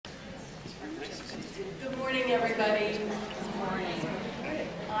morning, everybody. Good morning.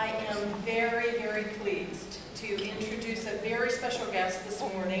 I am very, very pleased to introduce a very special guest this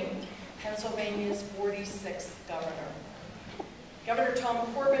morning, Pennsylvania's 46th governor. Governor Tom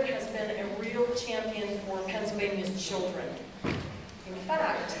Corbett has been a real champion for Pennsylvania's children. In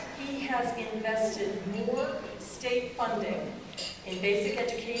fact, he has invested more state funding in basic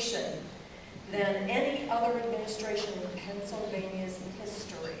education than any other administration in Pennsylvania's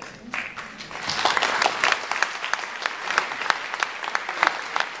history.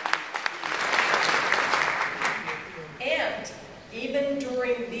 And even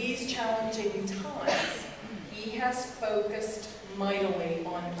during these challenging times, he has focused mightily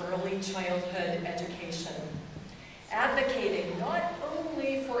on early childhood education, advocating not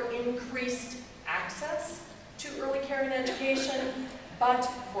only for increased access to early care and education, but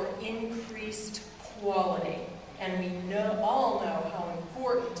for increased quality. And we all know how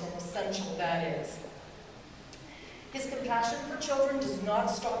important and essential that is. His compassion for children does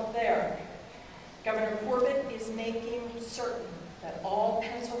not stop there. Governor Corbett is making certain that all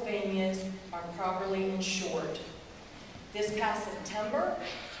Pennsylvanians are properly insured. This past September,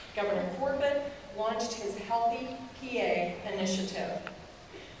 Governor Corbett launched his Healthy PA initiative,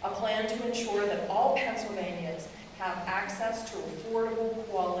 a plan to ensure that all Pennsylvanians have access to affordable,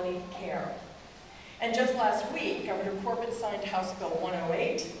 quality care. And just last week, Governor Corbett signed House Bill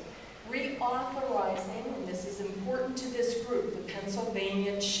 108, reauthorizing, and this is important to this group, the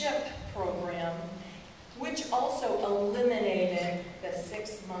Pennsylvania CHIP program, which also eliminated the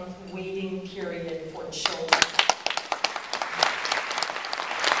 6-month waiting period for children.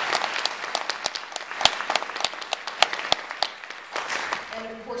 And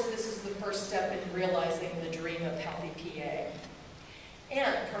of course, this is the first step in realizing the dream of Healthy PA.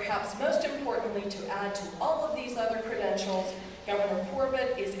 And perhaps most importantly, to add to all of these other credentials, Governor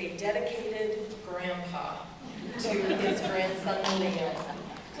Corbett is a dedicated grandpa to his grandson, Liam.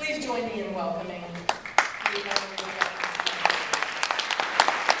 Please join me in welcoming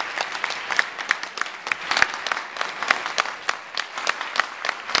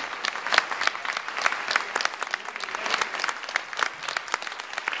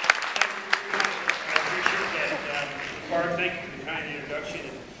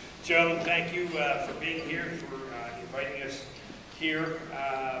Joan, thank you for being here, for inviting us here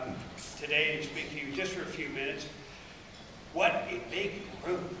today to speak to you just for a few minutes. What a big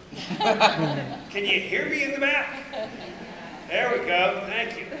room. Can you hear me in the back? There we go.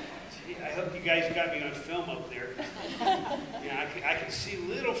 Thank you. Gee, I hope you guys got me on film up there. Yeah, I can see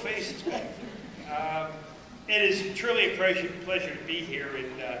little faces back there. It is truly a pleasure to be here,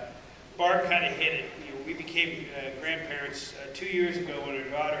 and Barb kind of hit it. We became grandparents 2 years ago when our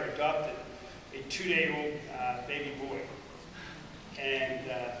daughter adopted a 2-day-old baby boy. And,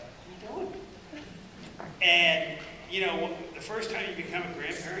 and, you know, the first time you become a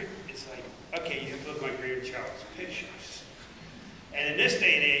grandparent, it's like, okay, you have to look at my grandchild's pictures. And in this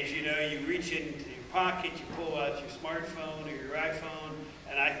day and age, you know, you reach into your pocket, you pull out your smartphone or your iPhone,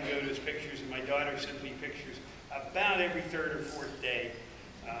 and I can go to his pictures, and my daughter sends me pictures about every 3rd or 4th day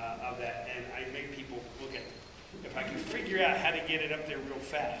of that, and I make people look at it. If I could figure out how to get it up there real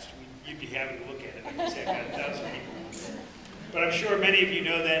fast, you'd be having to look at it. Like I said, I've got 1,000 people. But I'm sure many of you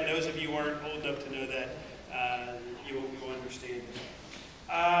know that, and those of you who aren't old enough to know that, you'll understand.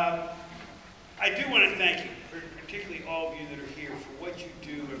 I do want to thank you, particularly all of you that are here, for what you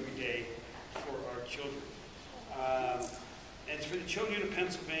do every day for our children. And it's for the children of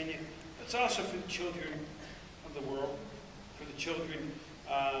Pennsylvania, but it's also for the children of the world, for the children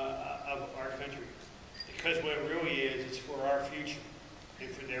of our country. Because what it really is, it's for our future and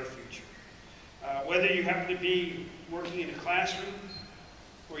for their future. Whether you happen to be working in a classroom,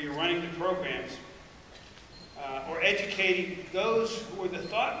 or you're running the programs, or educating those who are the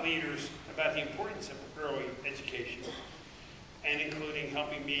thought leaders about the importance of early education, and including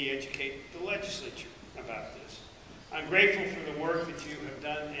helping me educate the legislature about this. I'm grateful for the work that you have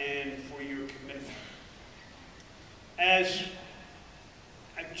done and for your commitment. As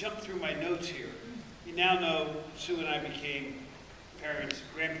I jumped through my notes here, you now know Sue and I became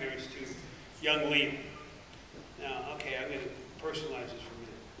grandparents to young Liam. Now, okay, I'm going to personalize this for a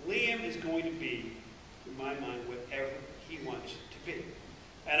minute. Liam is going to be, in my mind, whatever he wants to be.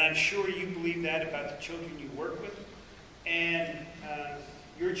 And I'm sure you believe that about the children you work with, and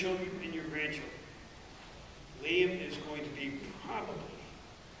your children and your grandchildren. Liam is going to be probably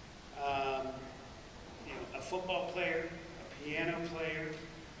a football player, a piano player,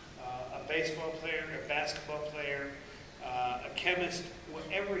 a baseball player, a basketball player, a chemist,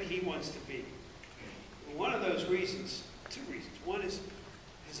 whatever he wants to be. And one of those reasons, 2 reasons. One is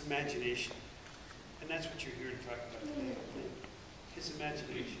his imagination. And that's what you're here to talk about today, I think. His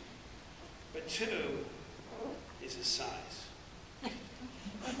imagination. But 2 is his size.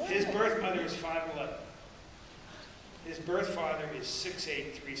 His birth mother is 5'11". His birth father is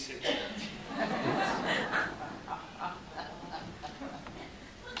 6'8", 360.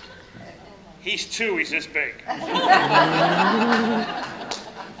 He's 2, he's this big. And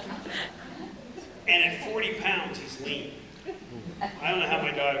at 40 pounds, he's lean. I don't know how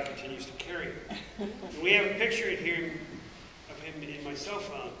my daughter continues to carry him. And we have a picture in here of him in my cell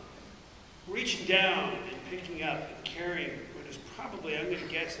phone, reaching down and picking up and carrying what is probably, I'm going to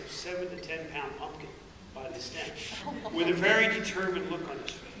guess, a 7 to 10 pound pumpkin by the stem, with a very determined look on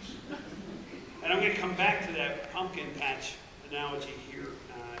his face. And I'm going to come back to that pumpkin patch analogy here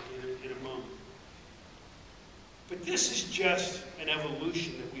in a moment. But this is just an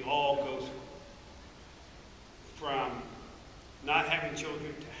evolution that we all go through. From not having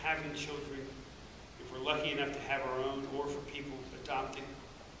children to having children, if we're lucky enough to have our own, or for people adopting,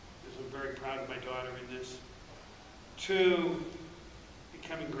 because I'm very proud of my daughter in this, to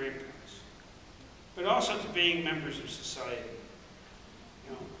becoming grandparents. But also to being members of society.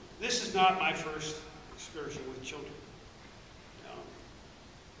 You know, this is not my first excursion with children. You know,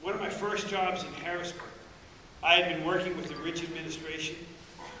 one of my first jobs in Harrisburg, I had been working with the Ridge administration,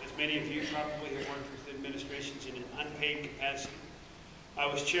 as many of you probably have worked with administrations in an unpaid capacity. I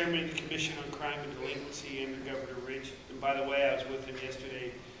was chairman of the Commission on Crime and Delinquency under Governor Ridge. And by the way, I was with him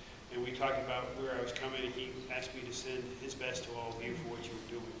yesterday, and we talked about where I was coming, and he asked me to send his best to all of you for what you were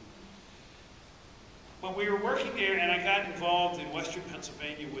doing. But we were working there, and I got involved in Western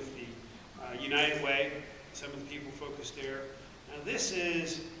Pennsylvania with the United Way. Some of the people focused there. Now this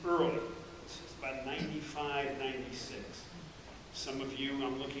is early. This is about 95, 96. Some of you,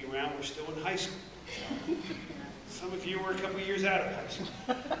 I'm looking around, were still in high school. Some of you were a couple of years out of high school.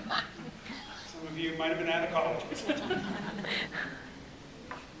 Some of you might have been out of college.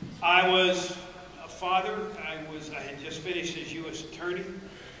 I was a father. I had just finished as U.S. attorney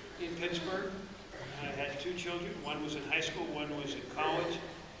in Pittsburgh. I had 2 children. One was in high school, one was in college.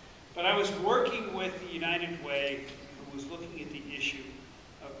 But I was working with the United Way, who was looking at the issue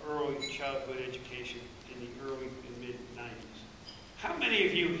of early childhood education in the early and mid-90s. How many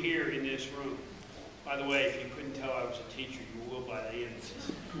of you here in this room, by the way, if you couldn't tell I was a teacher, you will by the end of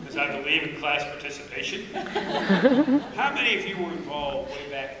this, because I believe in class participation. How many of you were involved way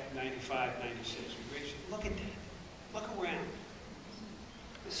back in 95, 96? Look at that. Look around.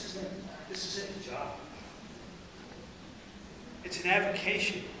 This isn't a job. It's an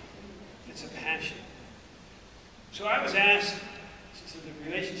avocation. It's a passion. So I was asked, to the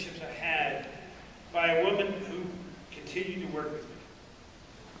relationships I had, by a woman who continued to work with me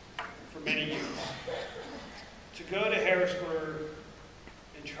for many years, to go to Harrisburg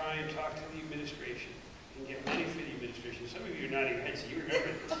and try and talk to the administration and get money for the administration. Some of you are nodding your heads, so you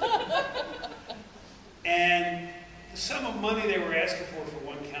remember this. And the sum of money they were asking for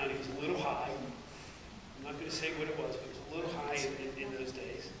one county was a little high. I'm not going to say what it was, but it was a little high in those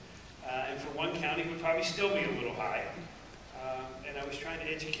days. And for one county, it would probably still be a little high. And I was trying to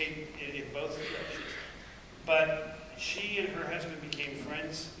educate in both directions. But she and her husband became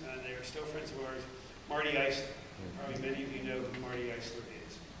friends. They are still friends of ours. Marty Eisler. Probably many of you know who Marty Eisler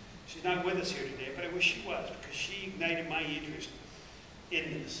is. She's not with us here today, but I wish she was, because she ignited my interest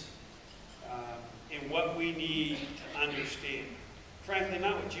in this. In what we need to understand. Frankly,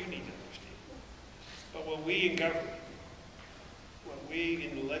 not what you need to understand, but what we in government, what we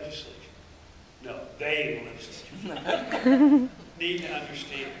in the legislature, no, they in the legislature, need to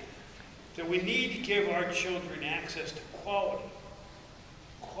understand. That we need to give our children access to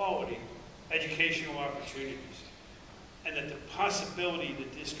quality educational opportunities, and that the possibility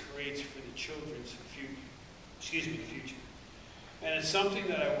that this creates for the children's future. And it's something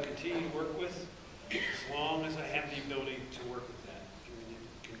that I will continue to work with as long as I have the ability to work with that and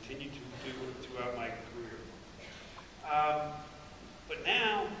continue to do it throughout my career. But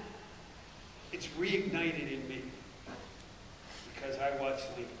now, it's reignited in me because I watched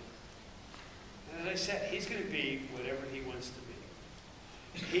Lee. And as I said, he's going to be whatever he wants to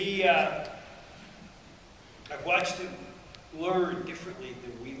be. I've watched him learn differently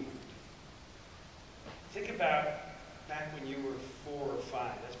than we learned. Think about back when you were 4 or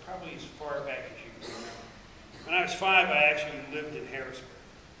 5. That's probably as far back as you can remember. When I was 5, I actually lived in Harrisburg.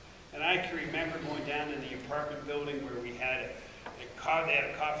 And I can remember going down in the apartment building where we had they had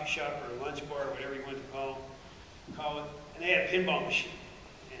a coffee shop or a lunch bar, or whatever you want to call it. And they had a pinball machine.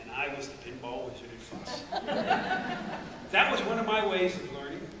 And I was the pinball wizard at 5. That was one of my ways of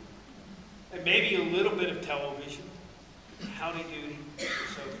learning. And maybe a little bit of television, howdy doody, and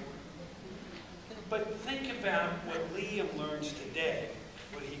so forth. But think about what Liam learns today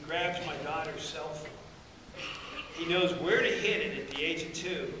when he grabs my daughter's cell phone. He knows where to hit it at the age of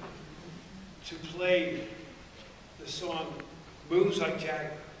 2 to play the song Moves Like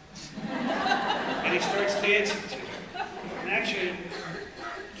Jagger. And he starts dancing to it. And actually,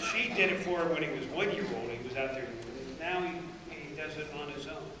 she did it for him when he was 1 year old. He was out there. Now he does it on his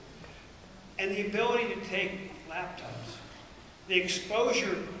own. And the ability to take laptops, the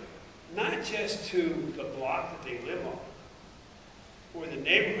exposure not just to the block that they live on or the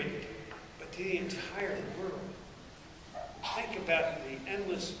neighborhood, but to the entire world. Think about the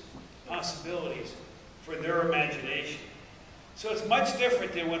endless possibilities for their imagination. So it's much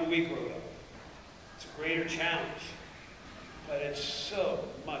different than when we grew up. It's a greater challenge, but it's so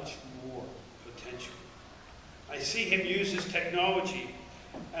much more potential. I see him use his technology,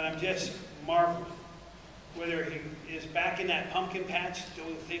 and I'm just marveling. Whether he is back in that pumpkin patch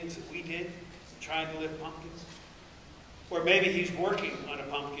doing things that we did, trying to lift pumpkins, or maybe he's working on a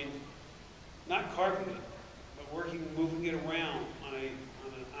pumpkin, not carving it, but working, moving it around on an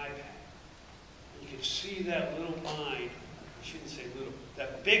iPad. You can see that little mind, I shouldn't say little,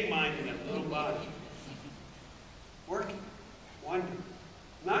 that big mind in that little body, working, wondering,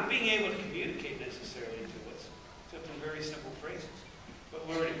 not being able to communicate necessarily to us, except in very simple phrases, but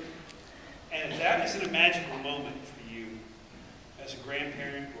learning. And if that isn't a magical moment for you as a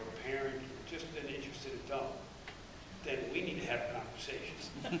grandparent or a parent or just an interested adult, then we need to have conversations.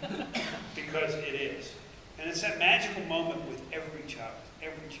 Because it is. And it's that magical moment with every child.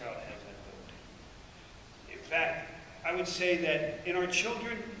 Every child has that ability. In fact, I would say that in our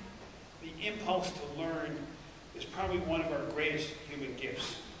children, the impulse to learn is probably one of our greatest human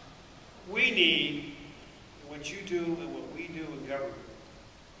gifts. We need what you do and what we do in government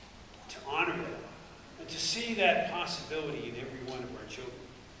to honor that and to see that possibility in every one of our children.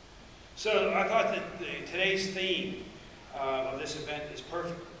 So I thought that today's theme of this event is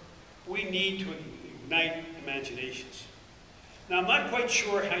perfect. We need to ignite imaginations. Now, I'm not quite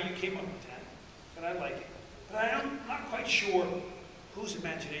sure how you came up with that, but I like it. But I'm not quite sure whose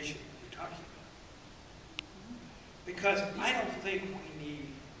imagination you're talking about. Because I don't think we need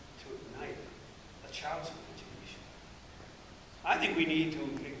to ignite a child's imagination. I think we need to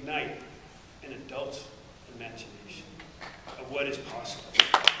ignite an adult's imagination of what is possible.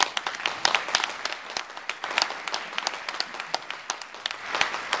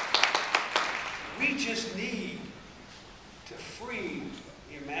 We just need to free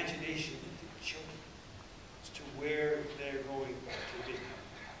the imagination of the children as to where they're going to be.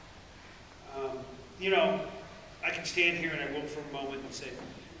 You know, I can stand here and I will for a moment and say,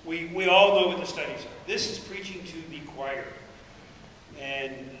 we all know what the studies are. This is preaching to the choir.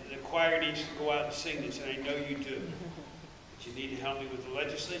 And the choir needs to go out and sing this, and I know you do. But you need to help me with the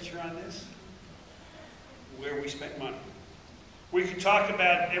legislature on this, where we spent money. We could talk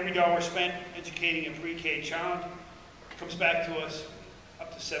about every dollar spent educating a pre-K child comes back to us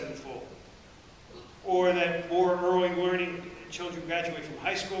up to sevenfold. Or that more early learning children graduate from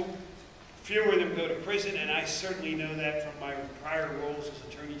high school, fewer of them go to prison, and I certainly know that from my prior roles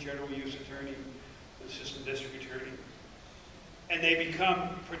as Attorney General, U.S. Attorney, Assistant District Attorney. And they become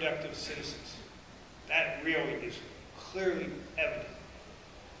productive citizens. That really is clearly evident.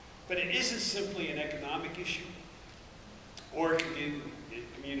 But it isn't simply an economic issue or a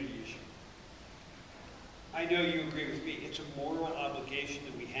community issue. I know you agree with me. It's a moral obligation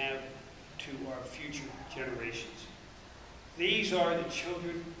that we have to our future generations. These are the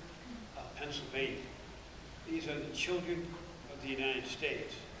children of Pennsylvania. These are the children of the United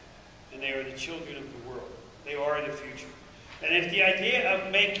States. And they are the children of the world. They are the future. And if the idea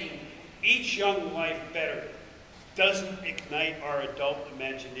of making each young life better doesn't ignite our adult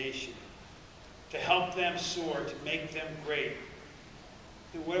imagination to help them soar, to make them great,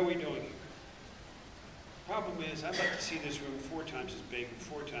 then what are we doing here? The problem is, I'd like to see this room 4 times as big and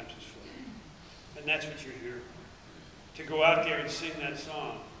 4 times as full. And that's what you're here, to go out there and sing that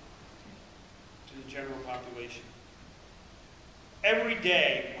song to the general population. Every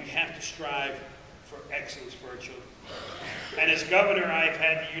day, we have to strive for excellence for our children. And as governor, I've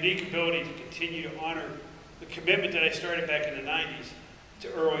had the unique ability to continue to honor the commitment that I started back in the 90s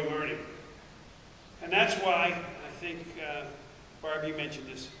to early learning. And that's why I think, Barb, you mentioned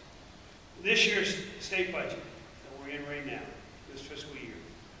this. This year's state budget that we're in right now, this fiscal year,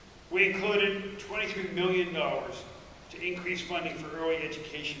 we included $23 million to increase funding for early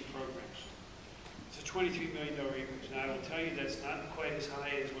education programs. It's a $23 million increase. Now, I will tell you that's not quite as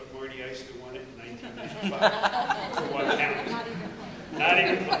high as what Marty Eisler wanted in 1995 for one county. Not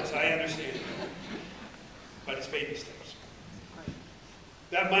even close. I understand. But it's baby steps.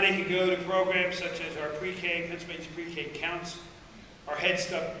 That money can go to programs such as our pre-K, Pennsylvania's pre-K Counts, our Head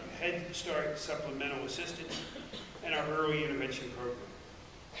Start Supplemental Assistance, and our Early Intervention Program.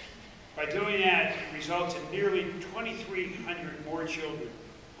 By doing that, it results in nearly 2,300 more children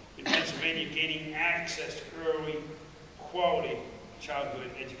in Pennsylvania gaining access to early, quality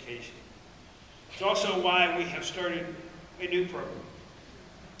childhood education. It's also why we have started a new program,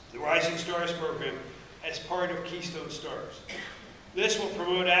 the Rising Stars program, as part of Keystone Stars. This will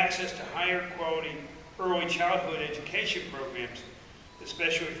promote access to higher quality early childhood education programs,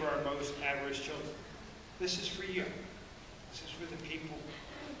 especially for our most at-risk children. This is for you. This is for the people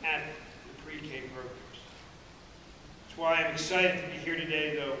at the pre-K programs. That's why I'm excited to be here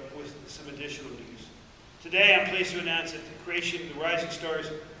today, though, with some additional news. Today, I'm pleased to announce that the creation of the Rising Stars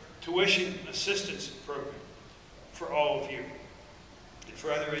Tuition Assistance Program for all of you and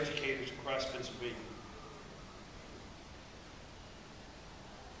for other educators across Pennsylvania.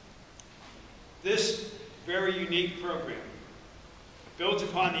 This very unique program builds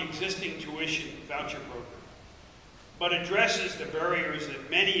upon the existing tuition voucher program, but addresses the barriers that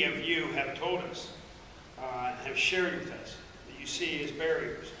many of you have told us, have shared with us, that you see as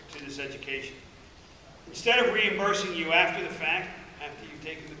barriers to this education. Instead of reimbursing you after the fact, after you've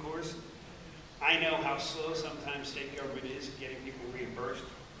taken the course, I know how slow sometimes state government is in getting people reimbursed.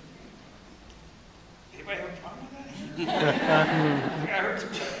 Anybody have a problem with that? I heard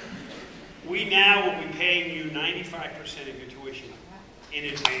some stuff. We now will be paying you 95% of your tuition in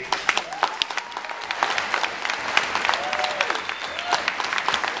advance.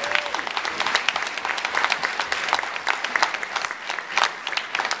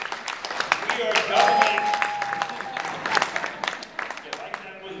 We are doubling. You like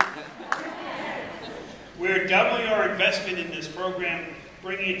that one? We're doubling our investment in this program,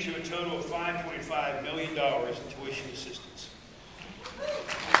 bringing it to a total of $5.5 million in tuition assistance.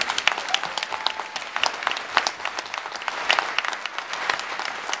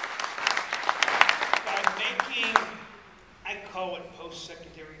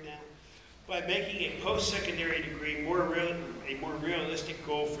 Post-secondary now, by making a post-secondary degree a more realistic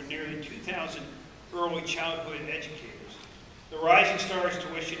goal for nearly 2,000 early childhood educators. The Rising Stars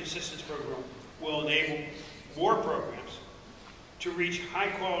Tuition Assistance Program will enable more programs to reach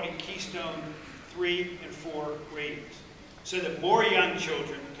high-quality Keystone 3 and 4 ratings so that more young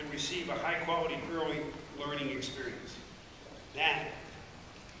children can receive a high-quality early learning experience. That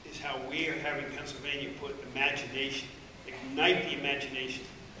is how we are having Pennsylvania put imagination, ignite the imagination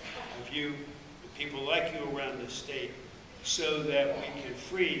of you, the people like you around this state, so that we can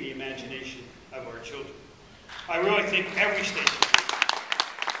free the imagination of our children. I really think every state should do this.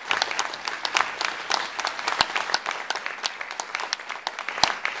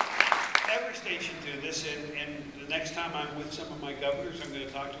 Every state should do this, and the next time I'm with some of my governors, I'm going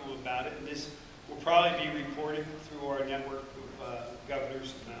to talk to them about it, and this will probably be reported through our network of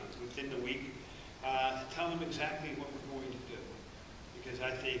governors within the week. To tell them exactly what we're going to do, because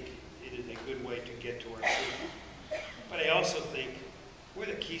I think it is a good way to get to our children. But I also think we're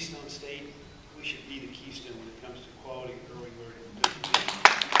the Keystone State. We should be the Keystone when it comes to quality early learning.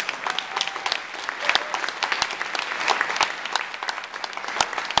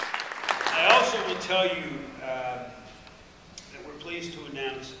 I also will tell you that we're pleased to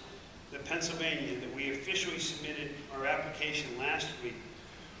announce that Pennsylvania, that we officially submitted our application last week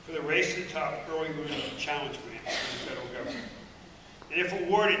for the Race to the Top Early Learning Challenge Grant from the federal government. And if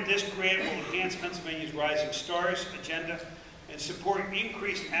awarded, this grant will enhance Pennsylvania's Rising Stars agenda and support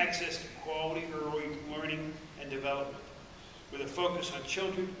increased access to quality early learning and development, with a focus on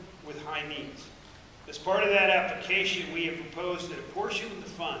children with high needs. As part of that application, we have proposed that a portion of the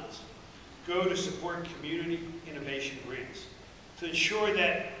funds go to support community innovation grants to ensure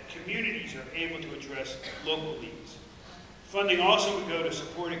that communities are able to address local needs. Funding also would go to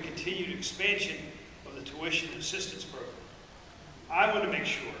support a continued expansion of the tuition assistance program. I want to make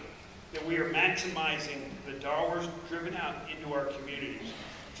sure that we are maximizing the dollars driven out into our communities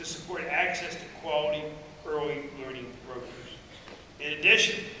to support access to quality early learning programs. In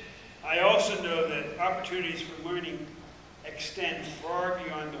addition, I also know that opportunities for learning extend far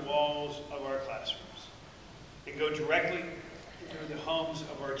beyond the walls of our classrooms and go directly into the homes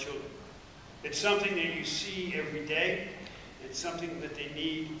of our children. It's something that you see every day. It's something that they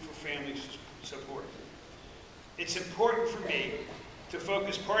need for family support. It's important for me to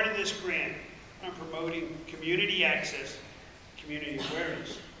focus part of this grant on promoting community access, community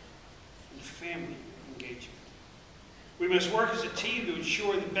awareness, and family engagement. We must work as a team to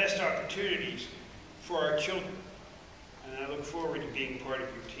ensure the best opportunities for our children, and I look forward to being part of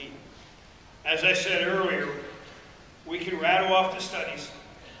your team. As I said earlier, we can rattle off the studies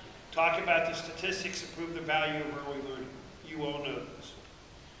talk about the statistics that prove the value of early learning. You all know this.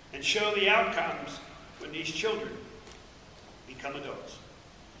 And show the outcomes when these children become adults.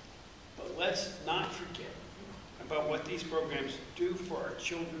 But let's not forget about what these programs do for our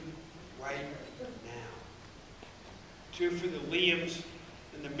children right now. Do for the Liams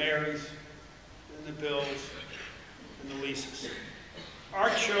and the Marys and the Bills and the Lisas. Our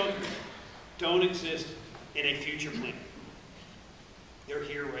children don't exist in a future plan. They're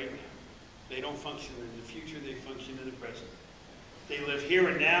here right now. They don't function in the future, they function in the present. They live here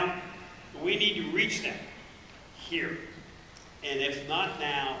and now, and we need to reach them here. And if not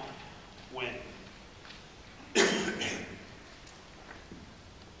now, when?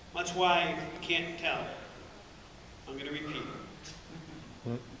 That's why, if you can't tell, I'm going to repeat.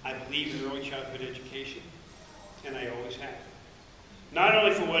 I believe in early childhood education, and I always have. Not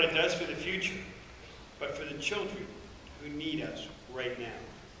only for what it does for the future, but for the children who need us right now.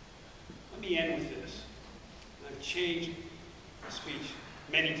 Let me end with this. I've changed the speech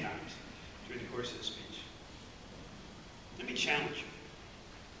many times during the course of the speech. Let me challenge you.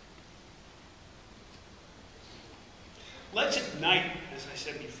 Let's ignite, as I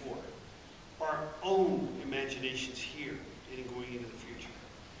said before, our own imaginations here and going into the future,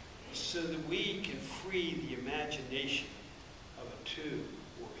 so that we can free the imagination of a 2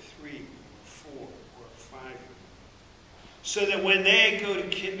 or a 3 or a 4 or a 5-year-old. So that when they go to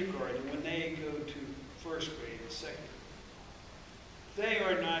kindergarten, when they go to first grade and second grade, they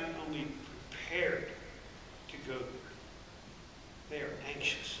are not only prepared to go there, they are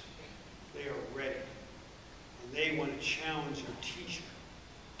anxious, they are ready, and they want to challenge their teacher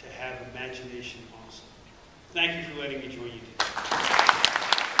to have imagination also. Thank you for letting me join you today.